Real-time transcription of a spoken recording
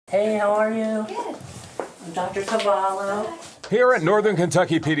Hey, how are you? Good. I'm Dr. Cavallo. Here at Northern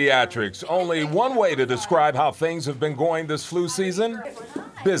Kentucky Pediatrics, only one way to describe how things have been going this flu season: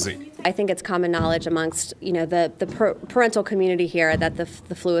 busy. I think it's common knowledge amongst, the parental community here that the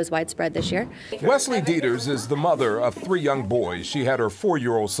flu is widespread this year. Wesley Dieters is the mother of 3 young boys. She had her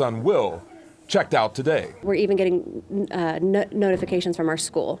 4-year-old son, Will, checked out today. We're even getting notifications from our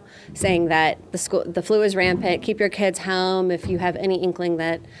school saying that the flu is rampant. Keep your kids home if you have any inkling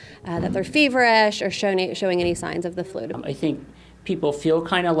that they're feverish or showing any signs of the flu. I think people feel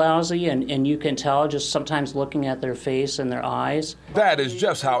kind of lousy, and you can tell just sometimes looking at their face and their eyes. That is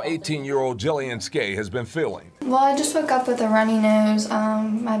just how 18-year-old Jillian Skay has been feeling. Well, I just woke up with a runny nose.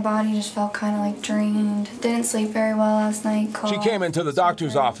 My body just felt kind of like drained. Didn't sleep very well last night. Cold. She came into the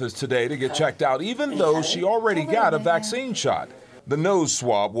doctor's office today to get checked out, even though she already got a vaccine shot. The nose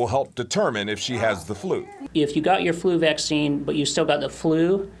swab will help determine if she has the flu. If you got your flu vaccine, but you still got the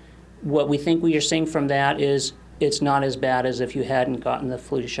flu, what we think we are seeing from that is it's not as bad as if you hadn't gotten the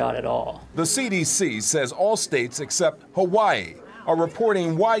flu shot at all. The CDC says all states except Hawaii are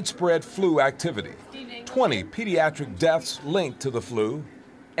reporting widespread flu activity. 20 pediatric deaths linked to the flu,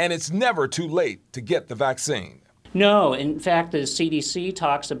 and it's never too late to get the vaccine. No, in fact, the CDC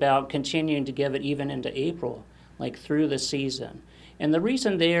talks about continuing to give it even into April, like through the season. And the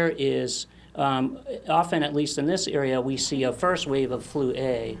reason there is often, at least in this area, we see a first wave of flu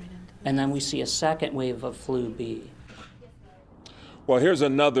A, and then we see a second wave of flu B. Well, here's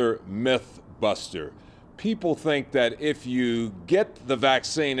another myth buster. People think that if you get the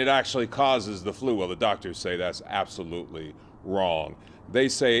vaccine, it actually causes the flu. Well, the doctors say that's absolutely wrong. They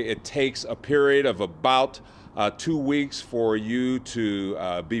say it takes a period of about 2 weeks for you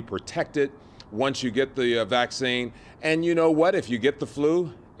to be protected once you get the vaccine. And you know what? If you get the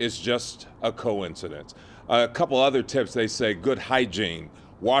flu, it's just a coincidence. A couple other tips, they say good hygiene,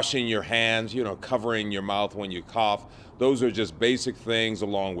 washing your hands, covering your mouth when you cough. Those are just basic things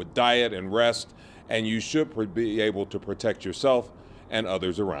along with diet and rest, and you should be able to protect yourself and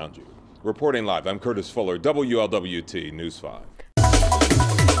others around you. Reporting live, I'm Curtis Fuller, WLWT News 5.